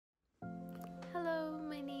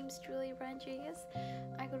name's Julie Rodriguez.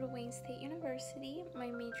 I go to Wayne State University. My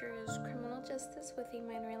major is criminal justice with a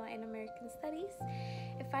minor in Latin American studies.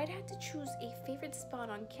 If I'd had to choose a favorite spot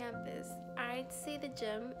on campus, I'd say the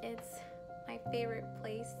gym. It's my favorite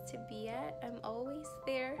place to be at. I'm always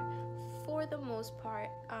there for the most part.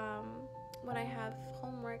 When I have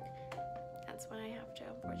homework, that's when I have to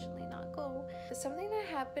unfortunately not go. Something that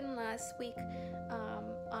happened last week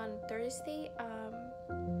on Thursday,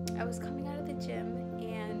 I was coming out of the gym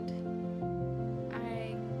and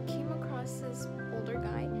I came across this older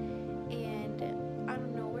guy, and out of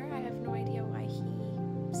nowhere, I have no idea why he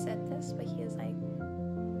said this, but he is like,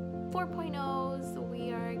 4.0s,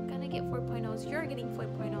 we are gonna get 4.0s, you're getting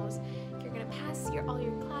 4.0s, you're gonna pass all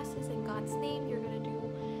your classes in God's name, you're gonna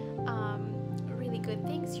do really good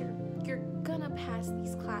things, you're gonna pass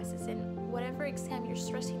these classes, and whatever exam you're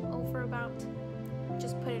stressing over about,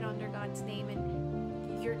 just put it under God's name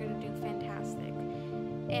and you're gonna do fantastic.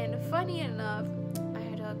 And funny enough,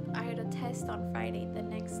 I had a test on Friday the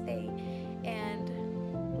next day, and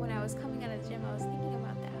when I was coming out of the gym, I was thinking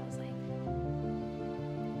about that. I was like,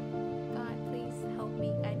 God, please help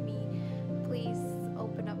me, guide me, please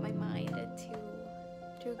open up my mind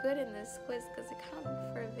to do good in this quiz, because it counted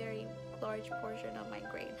for a very large portion of my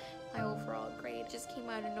grade. My overall grade just came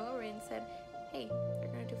out of nowhere and said, hey,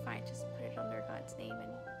 you're gonna do fine, just put it under God's name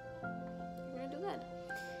and you're gonna do good.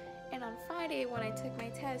 And on Friday when I took my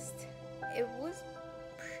test, it was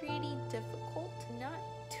pretty difficult, not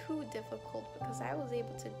too difficult, because I was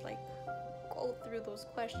able to like go through those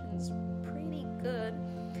questions pretty good,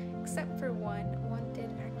 except for one did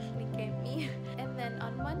actually get me. And then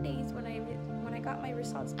on Mondays when I got my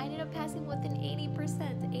results, I ended up passing with an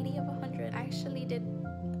 80%, 80 of 100. I actually did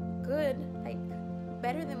good, like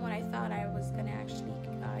better than what I thought I was gonna actually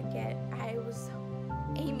get. I was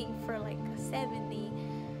aiming for like a 70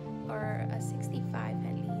 or a 65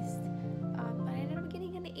 at least, but I ended up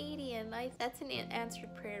getting an 80, and that's an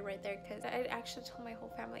answered prayer right there, because I actually told my whole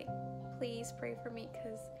family, please pray for me,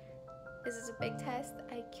 because this is a big test.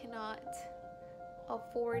 I cannot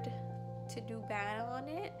afford to do bad on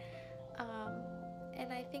it.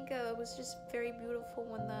 And I think it was just very beautiful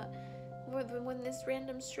when this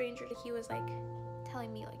random stranger, he was like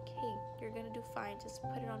telling me like, hey, you're gonna do fine, just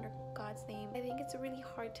put it under God's name. I think it's really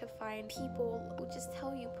hard to find people who just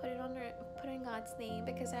tell you put in God's name,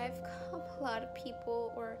 because I've come a lot of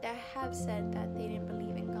people or that have said that they didn't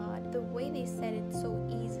believe in God. The way they said it so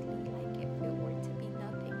easily, like if it were to be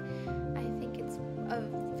nothing, I think it's a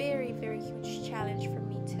very, very huge challenge for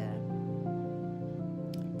me to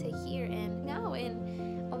hear. And now,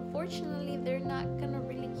 and unfortunately, they're not gonna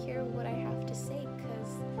really hear what I have to say,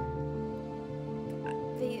 because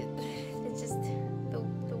it's just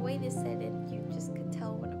the way they said it, you just could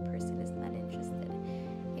tell when a person is not interested.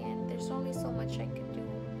 And there's only so much I could do.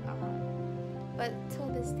 But till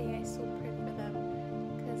this day, I still pray for them,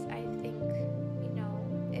 because I think,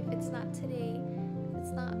 if it's not today, if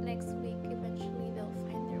it's not next week, eventually they'll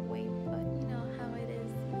find their way. But you know how it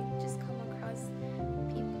is, you just come across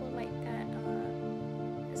people like that,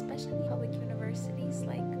 especially public universities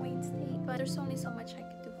like Wayne State. But there's only so much I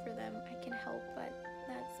can do for them. I can help, but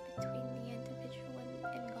that's between the individual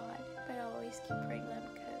and God. But I'll always keep praying them,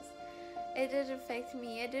 because it did affect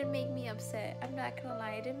me. It did make me upset. I'm not gonna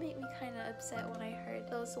lie, it did make me kind of upset when I heard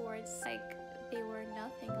those words, like they were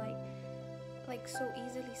nothing, like so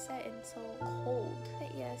easily said and so cold.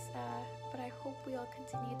 But yes, but I hope we all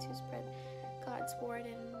continue to spread God's word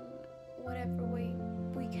in whatever way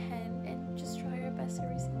we can, and just try our best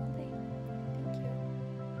every single day.